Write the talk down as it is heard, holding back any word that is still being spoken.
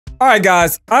Alright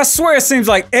guys, I swear it seems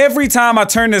like every time I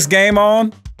turn this game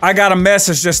on, I got a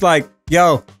message just like,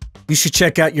 yo, you should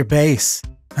check out your base.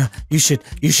 You should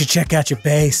check out your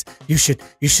base. You should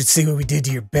see what we did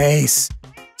to your base.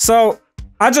 So,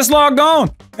 I just logged on,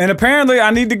 and apparently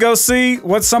I need to go see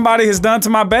what somebody has done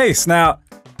to my base. Now,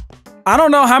 I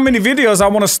don't know how many videos I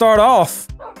want to start off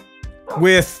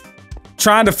with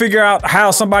trying to figure out how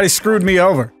somebody screwed me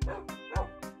over.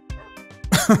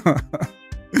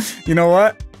 You know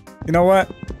what? You know what?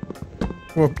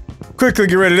 We'll quickly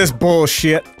get rid of this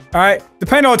bullshit. Alright?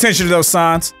 Pay no attention to those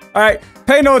signs. Alright?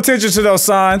 Pay no attention to those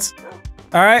signs.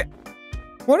 Alright?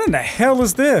 What in the hell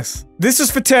is this? This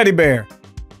is for Teddy Bear.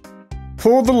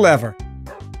 Pull the lever.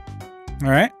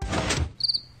 Alright.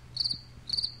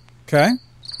 Okay.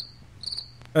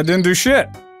 That didn't do shit.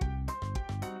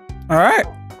 Alright.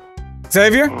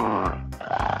 Xavier?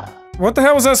 What the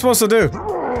hell was that supposed to do?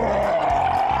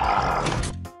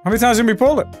 How many times did we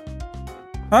pull it?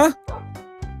 Huh?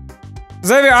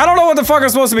 Xavier, I don't know what the fuck I'm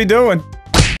supposed to be doing.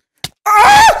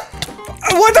 Ah!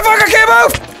 What the fuck? I can't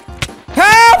move!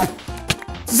 Help!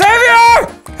 Xavier!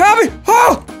 Help me!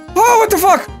 Oh! Oh, what the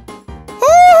fuck?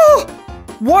 Oh!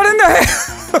 What in the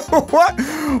hell?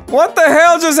 What the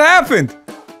hell just happened?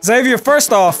 Xavier,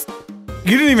 first off,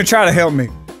 you didn't even try to help me.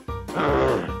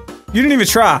 You didn't even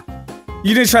try.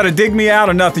 You didn't try to dig me out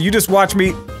or nothing. You just watched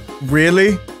me.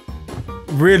 Really?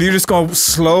 Really? You just gonna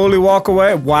slowly walk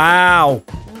away? Wow.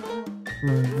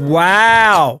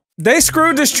 Wow. They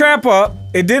screwed this trap up.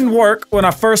 It didn't work when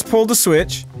I first pulled the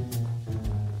switch.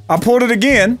 I pulled it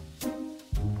again.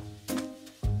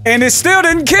 And it still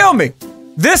didn't kill me.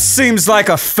 This seems like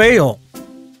a fail.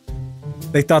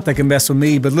 They thought they could mess with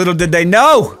me, but little did they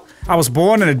know. I was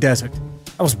born in the desert.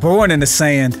 I was born in the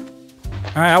sand.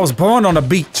 Alright, I was born on a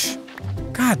beach.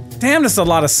 God damn, that's a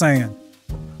lot of sand.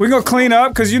 We're gonna clean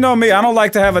up, because you know me, I don't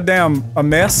like to have a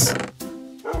mess.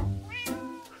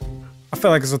 I feel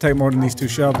like it's gonna take more than these 2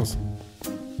 shovels.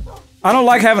 I don't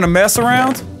like having a mess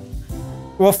around.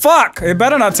 Well, fuck! It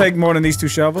better not take more than these 2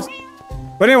 shovels.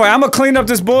 But anyway, I'm gonna clean up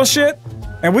this bullshit,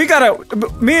 and we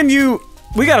and you,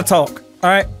 we gotta talk,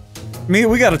 alright?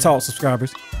 We gotta talk,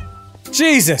 subscribers.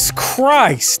 Jesus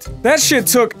Christ! That shit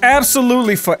took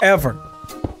absolutely forever.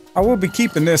 I will be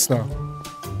keeping this, though.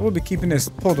 I will be keeping this.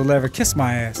 Pull the lever. Kiss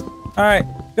my ass. Alright.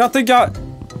 Y'all think y'all...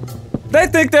 They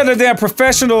think they're the damn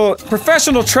professional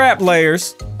trap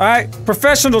layers. Alright?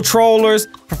 Professional trollers.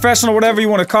 Professional whatever you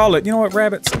want to call it. You know what,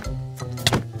 rabbits?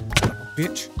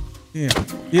 Bitch. Yeah.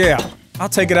 Yeah. I'll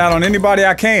take it out on anybody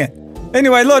I can.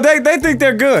 Anyway, look, they think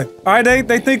they're good. Alright?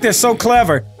 They think they're so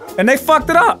clever. And they fucked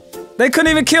it up. They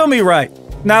couldn't even kill me right.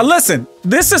 Now listen,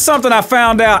 this is something I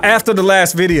found out after the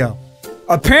last video.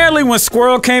 Apparently when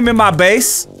Squirrel came in my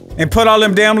base and put all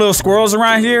them damn little squirrels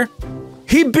around here,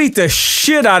 he beat the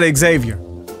shit out of Xavier.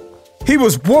 He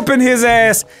was whooping his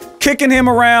ass, kicking him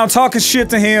around, talking shit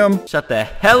to him. Shut the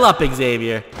hell up,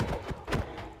 Xavier.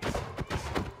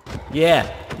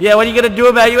 Yeah, what are you gonna do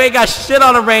about it? You ain't got shit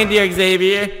on a reindeer,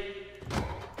 Xavier.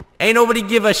 Ain't nobody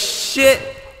give a shit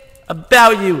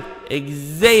about you,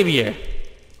 Xavier.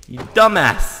 You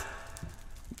dumbass.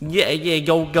 Yeah,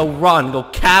 go run, go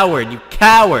coward, you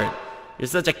coward. You're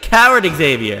such a coward,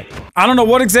 Xavier. I don't know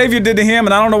what Xavier did to him,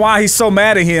 and I don't know why he's so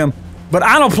mad at him, but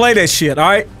I don't play that shit,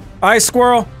 alright? Alright,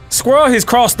 Squirrel? Squirrel has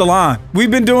crossed the line.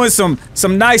 We've been doing some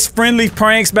nice friendly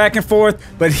pranks back and forth,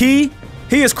 but he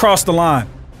has crossed the line.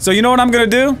 So you know what I'm gonna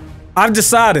do? I've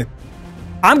decided.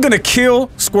 I'm gonna kill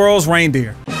Squirrel's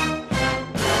reindeer.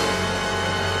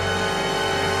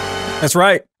 That's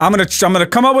right. I'm gonna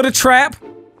come up with a trap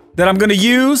that I'm gonna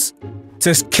use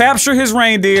to capture his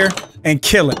reindeer and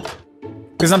kill it.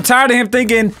 Because I'm tired of him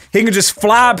thinking he can just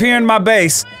fly up here in my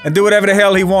base and do whatever the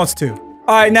hell he wants to.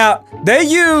 Alright, now, they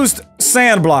used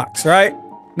sand blocks, right?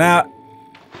 Now,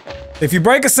 if you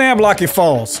break a sand block, it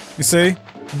falls, you see?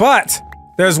 But,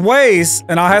 there's ways,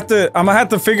 and I'm gonna have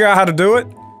to figure out how to do it,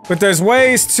 but there's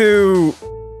ways to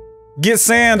get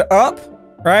sand up,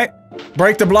 right?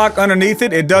 Break the block underneath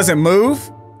it, it doesn't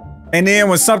move, and then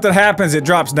when something happens, it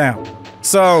drops down.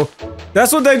 So,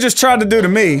 that's what they just tried to do to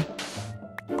me.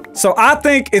 So I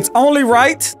think it's only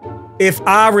right if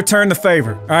I return the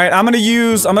favor. Alright, I'm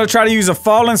gonna try to use a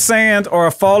fallen sand or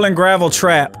a fallen gravel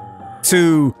trap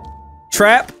to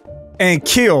trap and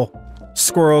kill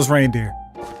Squirrel's reindeer.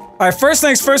 Alright, first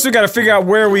things first, we gotta figure out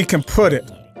where we can put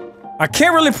it. I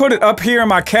can't really put it up here in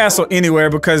my castle anywhere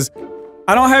because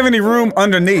I don't have any room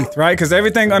underneath, right? Because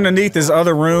everything underneath is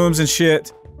other rooms and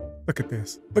shit. Look at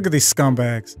this. Look at these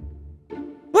scumbags.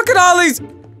 Look at all these.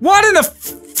 What in the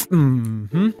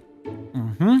You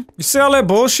see all that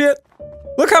bullshit?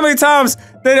 Look how many times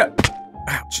they.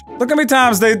 Ouch. Look how many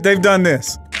times they've done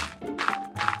this.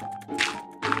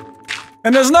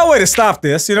 And there's no way to stop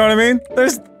this, you know what I mean?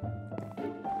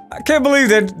 I can't believe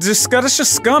that it's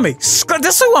just scummy. This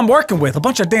is who I'm working with, a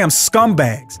bunch of damn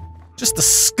scumbags. Just the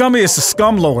scummiest of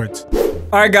scumlords.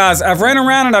 Alright guys, I've ran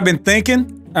around and I've been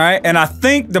thinking, alright? And I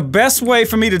think the best way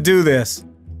for me to do this,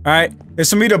 alright, is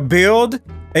for me to build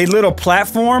a little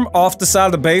platform off the side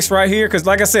of the base right here. Cause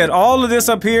like I said, all of this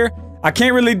up here, I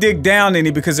can't really dig down any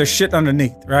because there's shit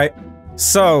underneath, right?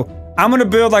 So, I'm gonna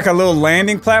build like a little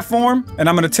landing platform, and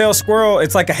I'm gonna tell Squirrel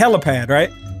it's like a helipad,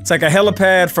 right? It's like a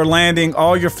helipad for landing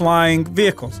all your flying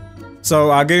vehicles. So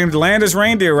I'll get him to land his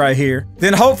reindeer right here.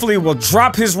 Then hopefully we'll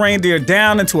drop his reindeer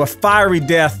down into a fiery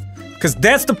death, because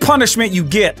that's the punishment you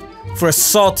get for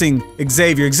assaulting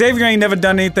Xavier. Xavier ain't never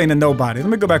done anything to nobody. Let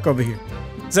me go back over here.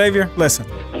 Xavier, listen.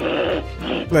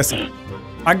 Listen.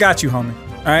 I got you, homie,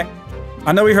 alright?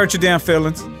 I know he hurt your damn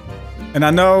feelings, and I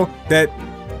know that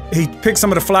he picked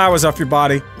some of the flowers off your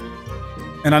body,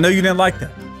 and I know you didn't like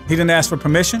that. He didn't ask for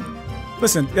permission.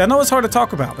 Listen, I know it's hard to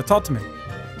talk about, but talk to me.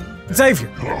 Xavier.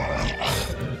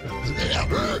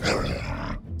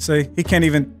 See, he can't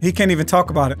even talk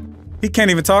about it. He can't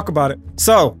even talk about it.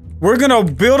 So, we're gonna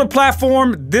build a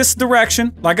platform this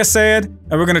direction, like I said,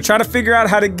 and we're gonna try to figure out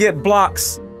how to get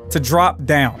blocks to drop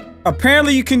down.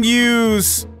 Apparently you can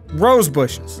use rose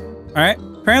bushes, alright?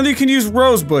 Apparently you can use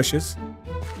rose bushes,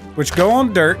 which go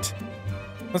on dirt.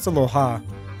 That's a little high.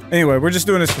 Anyway, we're just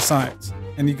doing this for science.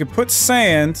 And you can put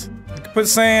sand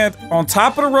on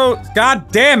top of the rose. God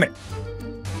damn it!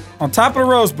 On top of the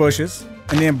rose bushes,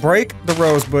 and then break the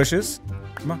rose bushes.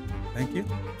 Come on, thank you.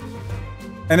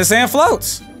 And the sand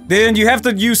floats. Then you have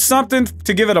to use something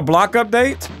to give it a block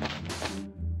update.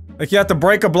 Like you have to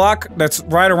break a block that's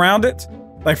right around it.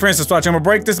 Like for instance, watch, I'm gonna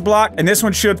break this block, and this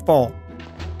one should fall.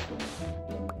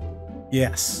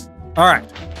 Yes. Alright.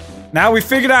 Now we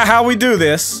figured out how we do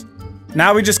this.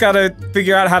 Now we just gotta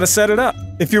figure out how to set it up.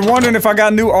 If you're wondering if I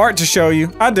got new art to show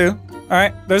you, I do.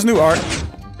 Alright, there's new art.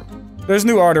 There's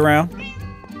new art around.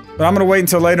 But I'm gonna wait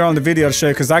until later on in the video to show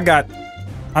you, because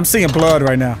I'm seeing blood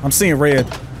right now. I'm seeing red.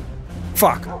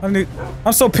 Fuck.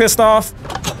 I'm so pissed off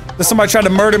that somebody tried to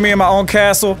murder me in my own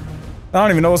castle. I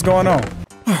don't even know what's going on.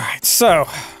 Alright, so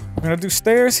we're gonna do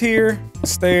stairs here,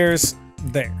 stairs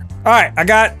there. Alright, I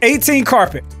got 18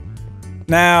 carpet.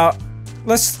 Now,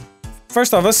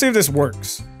 first off, let's see if this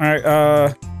works.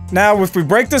 Alright, now if we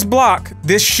break this block,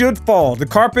 this should fall. The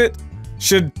carpet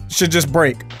should just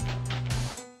break.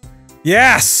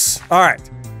 Yes! Alright,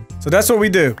 so that's what we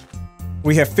do.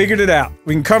 We have figured it out.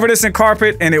 We can cover this in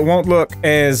carpet and it won't look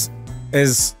as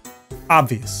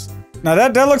obvious. Now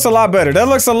that looks a lot better. That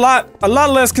looks a lot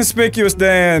less conspicuous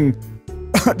than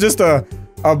just a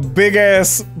big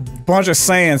ass bunch of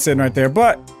sand sitting right there,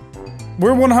 but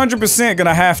we're 100%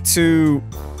 gonna have to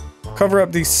cover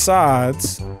up these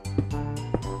sides.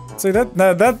 See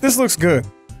this looks good.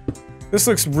 This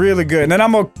looks really good. And then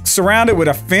I'm gonna surround it with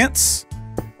a fence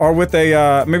or with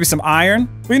a maybe some iron.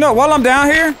 But you know, while I'm down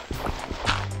here,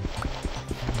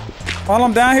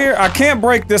 I can't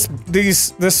break this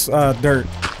dirt.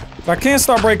 If I can't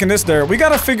start breaking this dirt, we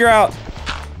gotta figure out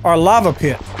our lava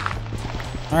pit.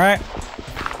 All right,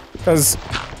 because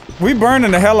we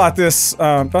burning the hell out this. Do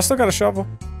I still got a shovel?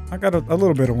 I got a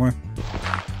little bit of one.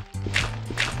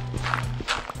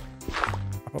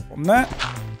 Up on that.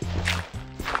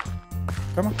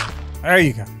 Come on. There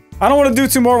you go. I don't want to do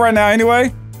two more right now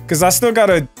anyway, because I still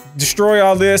gotta destroy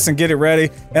all this and get it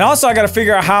ready. And also I gotta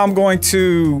figure out how I'm going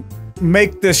to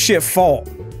make this shit fall.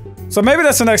 So maybe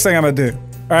that's the next thing I'm gonna do.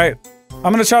 All right.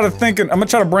 I'm gonna try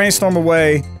to brainstorm a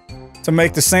way to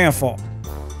make the sand fall.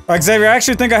 Xavier, I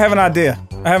actually think I have an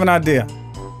idea.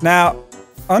 Now,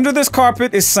 under this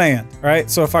carpet is sand,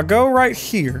 right? So if I go right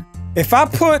here, if I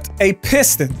put a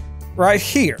piston right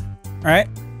here, right?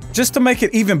 Just to make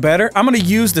it even better, I'm gonna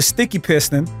use the sticky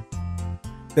piston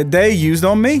that they used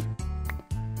on me.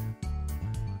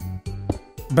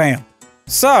 Bam.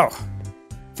 So,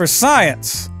 for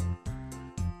science.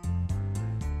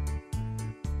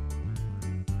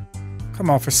 Come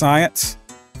on, for science.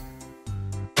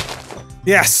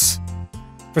 Yes.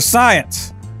 For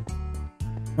science.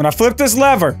 When I flip this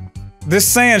lever, this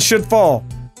sand should fall.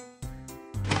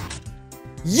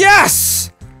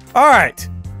 Yes! Alright.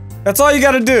 That's all you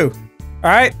gotta do.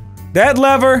 Alright? That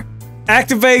lever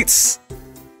activates.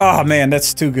 Oh man,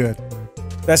 that's too good.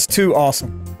 That's too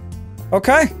awesome.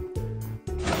 Okay.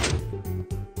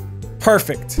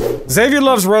 Perfect. Xavier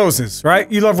loves roses,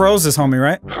 right? You love roses, homie,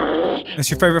 right? That's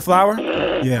your favorite flower?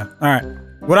 Yeah. Alright.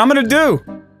 What I'm gonna do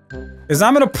is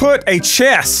I'm gonna put a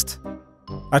chest,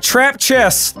 a trap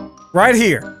chest, right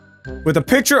here with a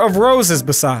picture of roses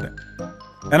beside it.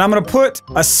 And I'm gonna put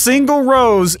a single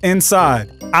rose inside.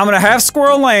 I'm gonna have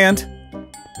Squirrel land,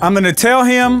 I'm gonna tell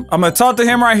him, I'm gonna talk to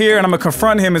him right here, and I'm gonna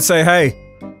confront him and say, hey,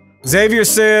 Xavier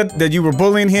said that you were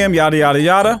bullying him, yada, yada,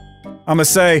 yada. I'm gonna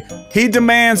say, he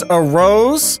demands a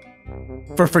rose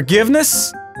for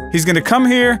forgiveness. He's gonna come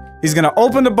here, he's gonna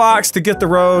open the box to get the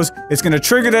rose, it's gonna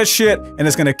trigger that shit, and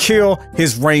it's gonna kill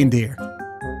his reindeer.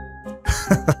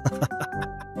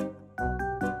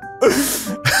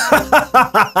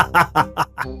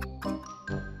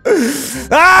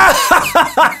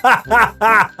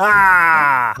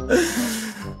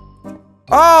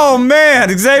 Oh man,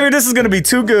 Xavier, this is gonna be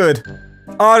too good.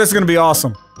 Oh, this is gonna be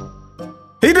awesome.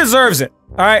 He deserves it,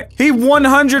 alright? He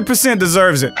 100%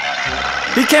 deserves it.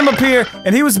 He came up here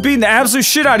and he was beating the absolute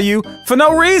shit out of you for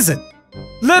no reason.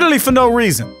 Literally for no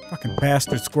reason. Fucking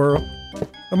bastard squirrel.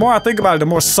 The more I think about it, the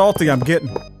more salty I'm getting.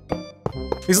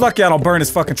 He's lucky I don't burn his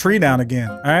fucking tree down again,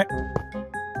 alright?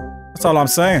 That's all I'm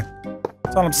saying.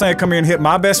 That's all I'm saying. Come here and hit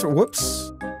my best friend.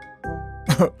 Whoops.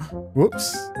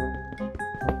 Whoops.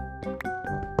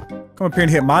 Come up here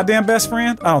and hit my damn best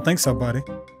friend? I don't think so, buddy.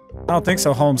 I don't think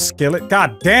so, home skillet.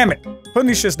 God damn it. Putting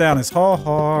these shits down is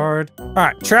hard.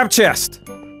 Alright, trap chest.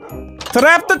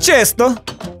 Trap the chest. Trap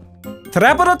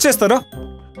the chest.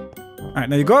 Alright,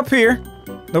 now you go up here.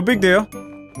 No big deal.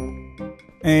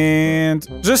 And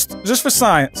just for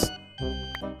science.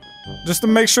 Just to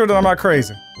make sure that I'm not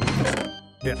crazy.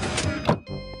 Yeah.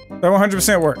 That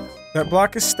 100% worked. That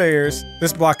block is stairs.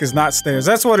 This block is not stairs.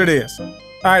 That's what it is.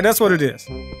 Alright, that's what it is.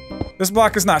 This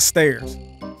block is not stairs.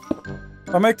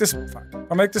 If I make this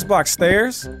block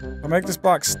stairs, I make this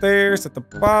block stairs at the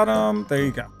bottom. There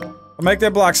you go. I make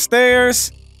that block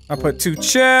stairs. I put 2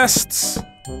 chests.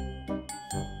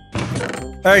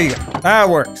 There you go. Now it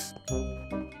works.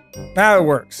 Now it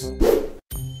works.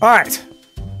 Alright.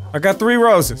 I got 3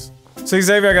 roses. See,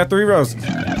 Xavier, I got 3 roses.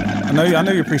 I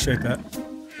know you appreciate that.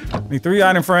 Need 3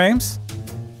 item frames.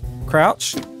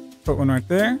 Crouch. Put one right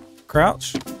there.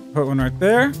 Crouch. Put one right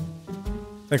there.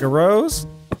 Take a rose.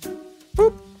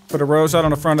 Boop. Put a rose out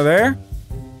on the front of there.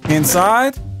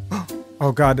 Inside.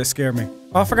 Oh god, that scared me.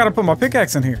 Oh, I forgot to put my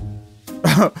pickaxe in here.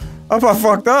 Oh, I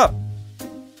fucked up.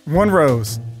 1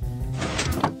 rose.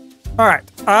 Alright.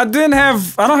 I don't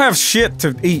have shit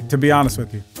to eat, to be honest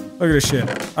with you. Look at this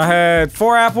shit. I had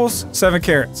 4 apples, 7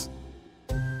 carrots.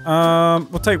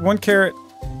 We'll take 1 carrot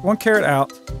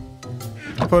out.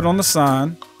 Put it on the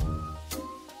sign.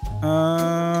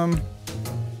 Bam.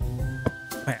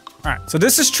 Alright, so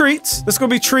this is treats. This is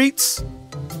gonna be treats.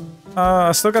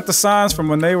 I still got the signs from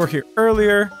when they were here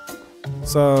earlier.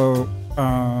 So,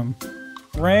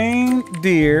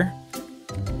 reindeer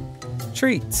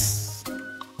treats.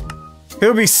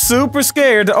 He'll be super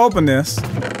scared to open this.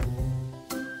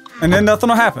 And then nothing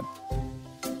will happen.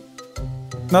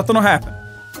 Nothing will happen.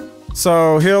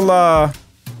 So he'll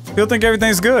think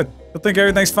everything's good. He'll think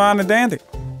everything's fine and dandy.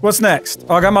 What's next?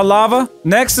 Oh, I got my lava.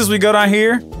 Next is we go down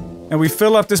here and we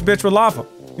fill up this bitch with lava.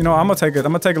 You know, I'm gonna take a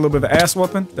little bit of an ass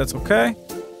whooping. That's okay.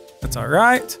 That's all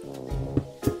right.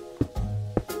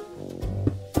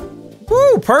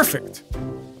 Woo, perfect.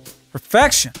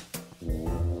 Perfection.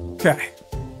 Okay.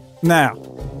 Now,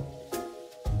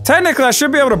 technically I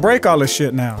should be able to break all this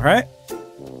shit now, right?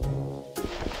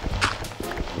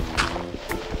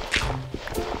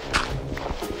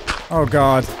 Oh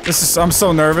god, I'm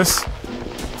so nervous.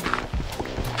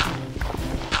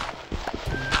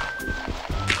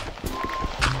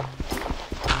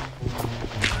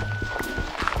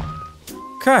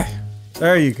 Okay,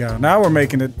 there you go. Now we're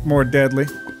making it more deadly.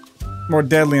 More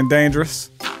deadly and dangerous.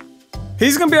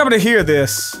 He's gonna be able to hear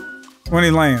this when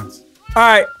he lands.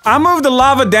 Alright, I moved the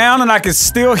lava down and I can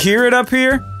still hear it up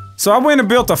here. So I went and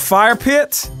built a fire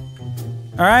pit.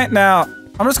 Alright, now,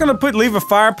 I'm just gonna leave a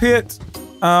fire pit,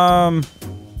 like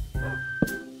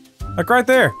right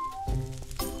there.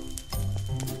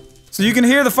 So you can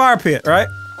hear the fire pit, right?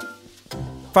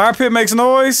 Fire pit makes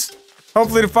noise.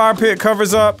 Hopefully the fire pit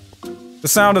covers up the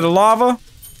sound of the lava.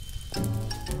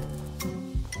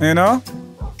 You know?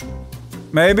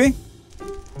 Maybe.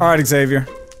 Alright, Xavier.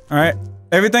 Alright.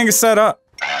 Everything is set up.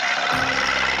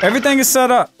 Everything is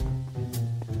set up.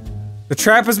 The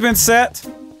trap has been set.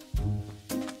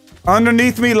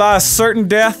 Underneath me lies certain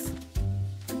death.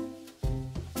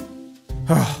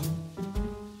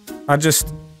 I just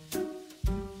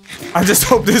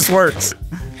hope this works.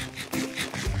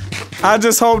 I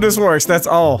just hope this works. That's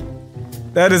all.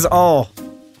 That is all.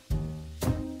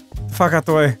 Fuck out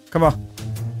the way. Come on.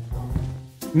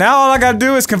 Now all I gotta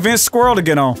do is convince Squirrel to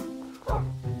get on.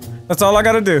 That's all I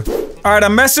gotta do. Alright, I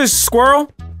messaged Squirrel,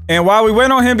 and while we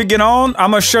wait on him to get on,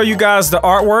 I'm gonna show you guys the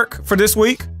artwork for this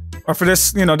week. Or for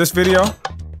this, you know, this video.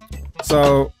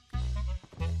 So,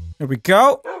 here we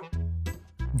go.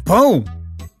 Boom.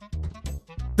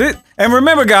 And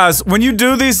remember, guys, when you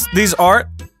do these art,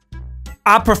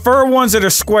 I prefer ones that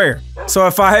are square. So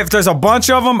if there's a bunch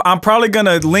of them, I'm probably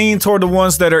gonna lean toward the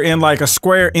ones that are in like a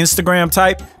square Instagram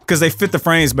type because they fit the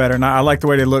frames better, and I like the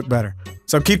way they look better.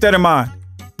 So keep that in mind.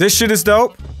 This shit is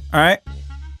dope. All right.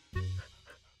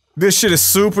 This shit is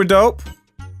super dope.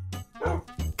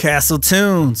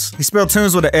 CaRtOoNz. He spelled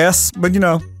tunes with an S, but you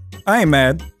know, I ain't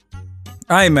mad.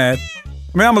 I ain't mad.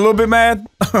 I mean, I'm a little bit mad,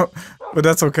 but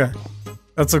that's okay.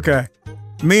 That's okay.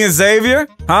 Me and Xavier,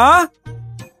 huh?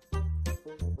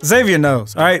 Xavier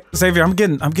knows. All right, Xavier, I'm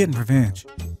getting revenge.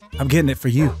 I'm getting it for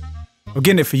you. I'm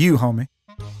getting it for you, homie.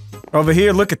 Over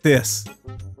here, look at this.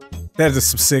 That is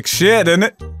some sick shit, isn't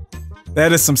it?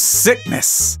 That is some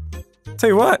sickness. Tell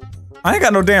you what, I ain't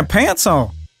got no damn pants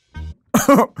on.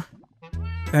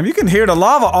 Damn, you can hear the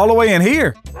lava all the way in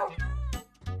here.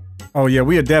 Oh yeah,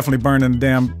 we are definitely burning the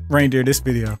damn reindeer this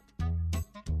video.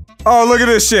 Oh, look at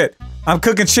this shit. I'm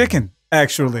cooking chicken,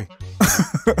 actually.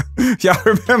 Y'all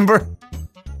remember?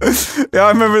 Y'all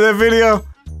remember that video?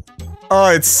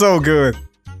 Oh, it's so good.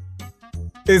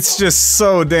 It's just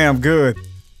so damn good.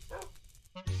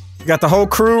 You got the whole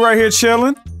crew right here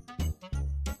chilling.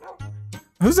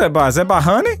 Who's that by? Is that by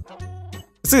Honey?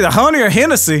 It's either Honey or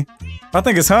Hennessy. I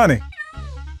think it's Honey.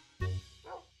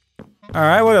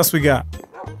 Alright, what else we got?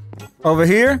 Over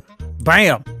here?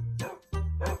 Bam!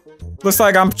 Looks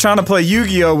like I'm trying to play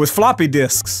Yu-Gi-Oh! With floppy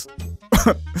disks.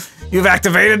 You've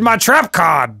activated my trap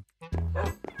card!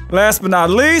 Last but not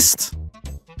least,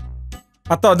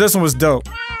 I thought this one was dope.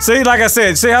 See, like I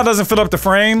said, see how it doesn't fill up the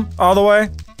frame all the way?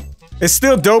 It's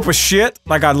still dope as shit.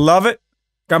 Like, I love it.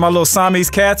 Got my little Siamese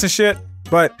cats and shit.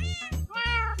 But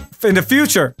in the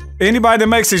future, anybody that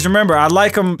makes these, remember, I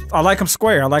like them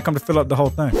square. I like them to fill up the whole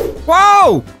thing.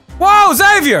 Whoa! Whoa,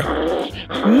 Xavier!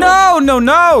 No, no,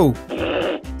 no!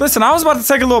 Listen, I was about to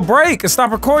take a little break and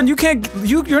stop recording. You can't,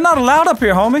 you're not allowed up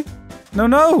here, homie. No,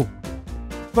 no.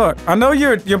 Look, I know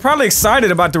you're probably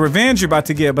excited about the revenge you're about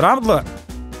to get, but look.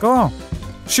 Go on.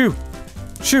 Shoo.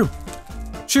 Shoo.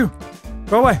 Shoo.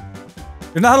 Go away.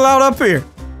 You're not allowed up here.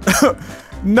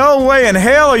 No way in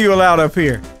hell are you allowed up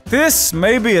here. This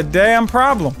may be a damn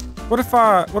problem. What if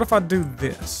I do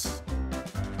this?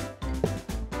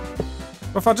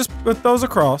 What if I just put those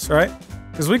across, right?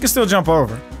 Because we can still jump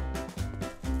over.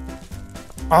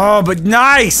 Oh, but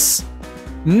nice!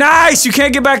 Nice! You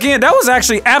can't get back in. That was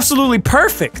actually absolutely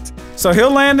perfect. So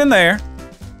he'll land in there.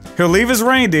 He'll leave his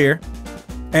reindeer.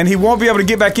 And he won't be able to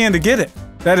get back in to get it.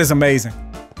 That is amazing.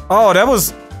 Oh, that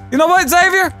was... You know what,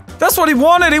 Xavier? That's what he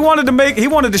wanted. He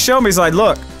wanted to show me. He's like,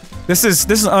 look, this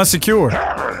is unsecured.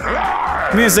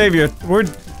 Me and Xavier,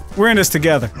 we're in this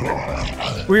together.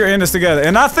 We are in this together.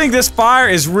 And I think this fire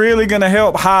is really gonna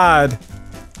help hide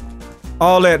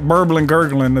all that burbling,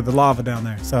 gurgling of the lava down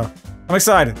there. So, I'm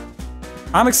excited.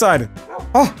 I'm excited.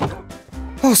 Oh!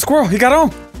 Oh, Squirrel, he got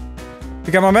on!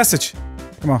 He got my message.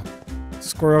 Come on.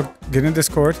 Squirrel, get in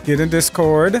Discord. Get in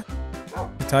Discord.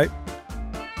 Type.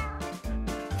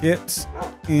 Get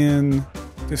in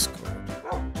Discord.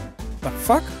 The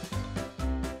fuck?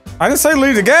 I didn't say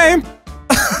leave the game!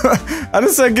 I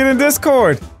didn't say get in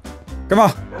Discord. Come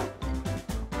on.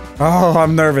 Oh,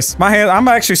 I'm nervous. My hand, I'm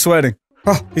actually sweating.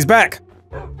 Oh, he's back.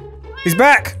 He's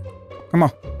back! Come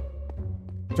on.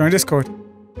 Join Discord.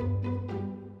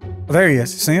 Oh, there he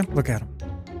is. You see him? Look at him.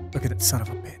 Look at that son of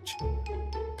a bitch.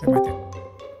 Okay, right there.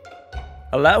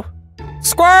 Hello?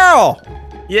 Squirrel!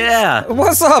 Yeah!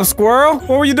 What's up, Squirrel?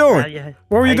 What were you doing? Yeah.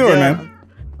 What were you doing, man?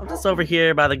 I'm just over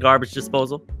here by the garbage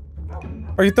disposal.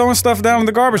 Are you throwing stuff down in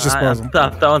the garbage disposal?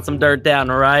 I'm throwing some dirt down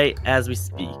right as we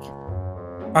speak.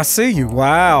 I see you.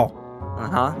 Wow.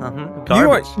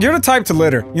 Garbage. You're the type to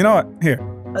litter. You know what? Here.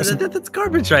 That's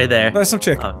garbage right there. There's some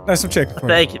chicken. There's some chicken for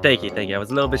you. Thank you. I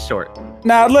was a little bit short.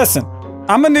 Now listen,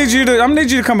 I'm gonna need you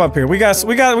to come up here. We got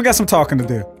some talking to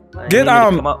do. Get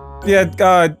come up?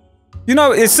 Yeah. You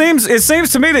know, it seems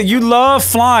to me that you love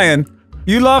flying.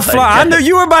 You love flying. I knew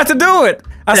you were about to do it.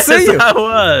 I see you. I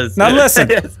was. Now listen.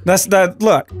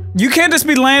 Look. You can't just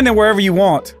be landing wherever you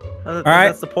want. All right.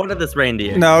 That's the point of this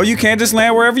reindeer. No, you can't just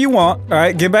land wherever you want. All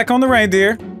right. Get back on the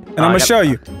reindeer, and I'm gonna show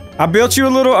you. I built you a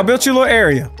little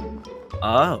area.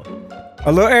 Oh.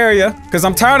 A little area, because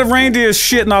I'm tired of reindeers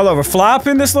shitting all over. Fly up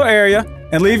in this little area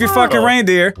and leave your fucking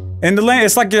reindeer in the land.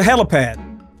 It's like your helipad.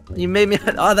 You made me.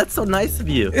 Oh, that's so nice of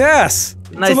you. Yes.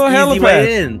 Nice, it's a little easy helipad.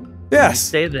 way in. Yes.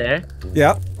 Stay there.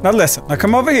 Yep. Now listen. Now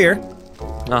come over here.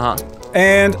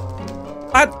 And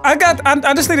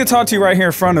I just need to talk to you right here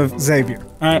in front of Xavier.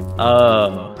 All right.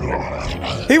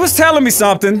 Oh. He was telling me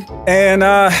something, and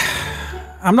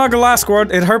I'm not gonna lie,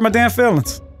 Squirrel. It hurt my damn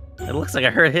feelings. It looks like I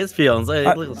hurt his feelings.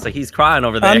 It looks like he's crying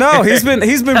over there. I know, he's been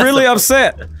really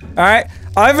upset. Alright?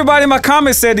 Everybody in my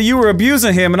comments said that you were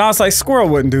abusing him, and I was like, Squirrel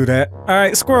wouldn't do that.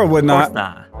 Alright, Squirrel would not. Of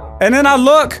course not. And then I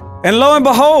look, and lo and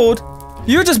behold,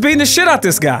 you're just beating the shit out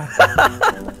this guy.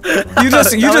 you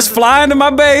just fly into my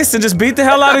base and just beat the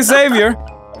hell out of Xavier.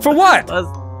 For what?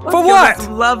 For what?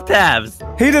 Some love tabs.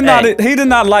 He did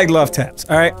not like love taps,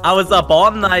 alright? I was up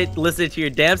all night listening to your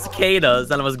damn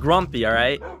cicadas and I was grumpy,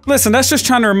 alright? Listen, that's just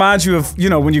trying to remind you of, you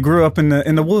know, when you grew up in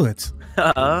the woods.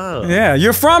 Oh. Yeah,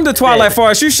 you're from the Twilight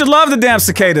Forest. You should love the damn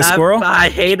cicadas, Squirrel. I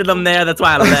hated them there. That's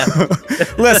why I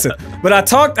left. Listen, but I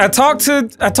talked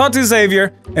to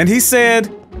Xavier, and he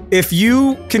said if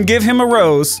you can give him a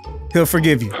rose, he'll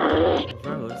forgive you. Rose?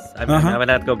 I would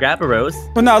have to go grab a rose.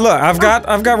 But now look, I've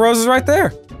got roses right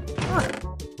there.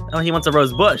 Oh, he wants a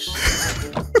rose bush.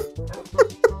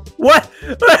 What?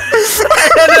 Where did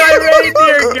my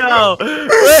reindeer go?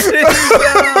 Where did he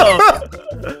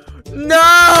go?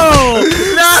 No!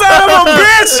 Son of a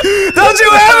bitch! Don't you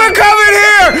ever come in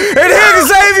here and hit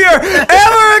Xavier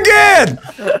ever again!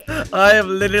 I am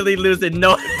literally losing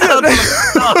no health.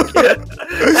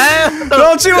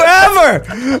 Don't you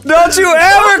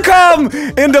ever come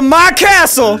into my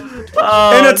castle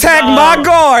and attack my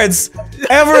guards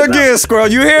ever again, Squirrel.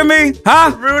 You hear me?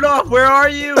 Huh? Rudolph, where are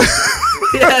you?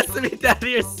 He has to be down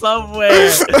here somewhere.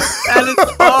 That is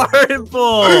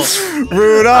horrible.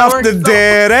 Rudolph the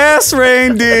dead ass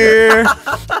reindeer.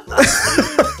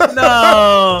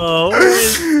 No. Where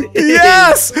is he?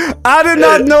 Yes! I did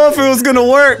not know if it was gonna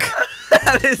work.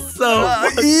 That is so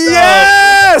messed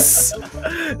yes! up.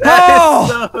 That is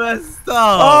so messed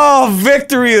up. Oh,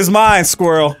 victory is mine,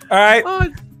 Squirrel.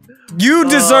 Alright? You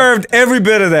deserved every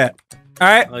bit of that.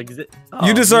 Alright?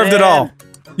 You deserved it all.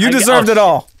 You deserved it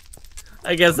all.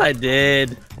 I guess I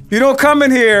did. You don't come in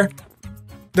here.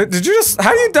 Did you just?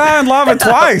 How do you die in lava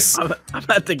twice? I'm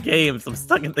at the games. I'm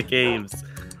stuck in the games.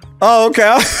 Oh,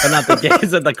 okay. And not the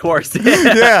games, at the course.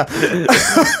 Yeah.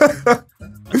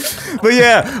 But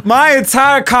yeah, my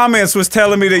entire comments was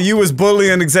telling me that you was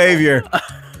bullying Xavier,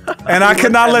 and I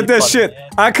could not let that shit.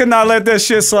 I could not let that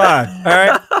shit slide. All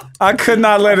right, I could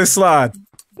not let it slide.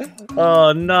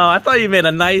 Oh no, I thought you made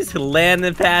a nice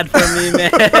landing pad for me,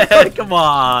 man. Come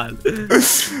on.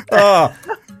 Oh,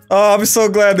 I'm so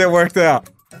glad that worked out.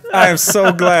 I am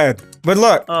so glad. But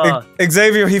look,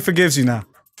 Xavier, he forgives you now.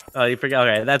 Oh, you forgot.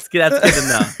 Okay, that's good to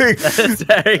know. That's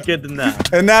very good to know.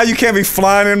 And now you can't be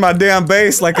flying in my damn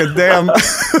base like a damn...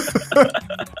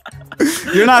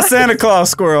 You're not Santa Claus,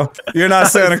 Squirrel. You're not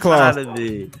Santa Claus.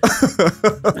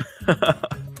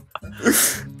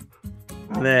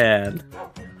 Man.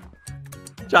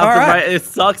 Right. It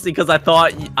sucks because I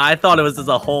thought it was just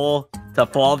a hole to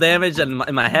fall damage, and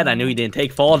in my head I knew he didn't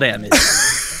take fall damage.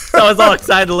 So I was all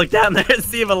excited to look down there and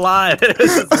see him alive. It was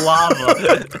just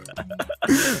lava.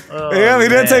 Oh, yeah, he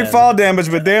didn't take fall damage,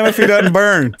 but damn if he doesn't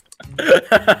burn.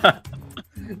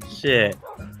 Shit.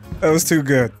 That was too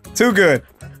good. Too good.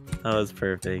 That was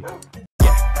perfect.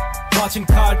 Watching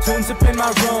cartoons up in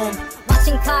my room.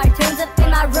 Watching cartoons up in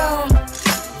my room.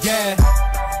 Yeah.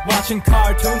 Watching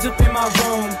cartoons up in my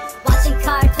room. Watching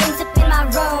cartoons up in my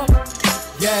room.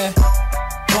 Yeah.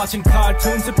 Watching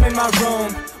cartoons up in my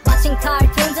room. Watching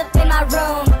cartoons up in my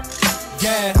room.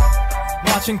 Yeah.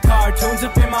 Watching cartoons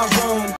up in my room.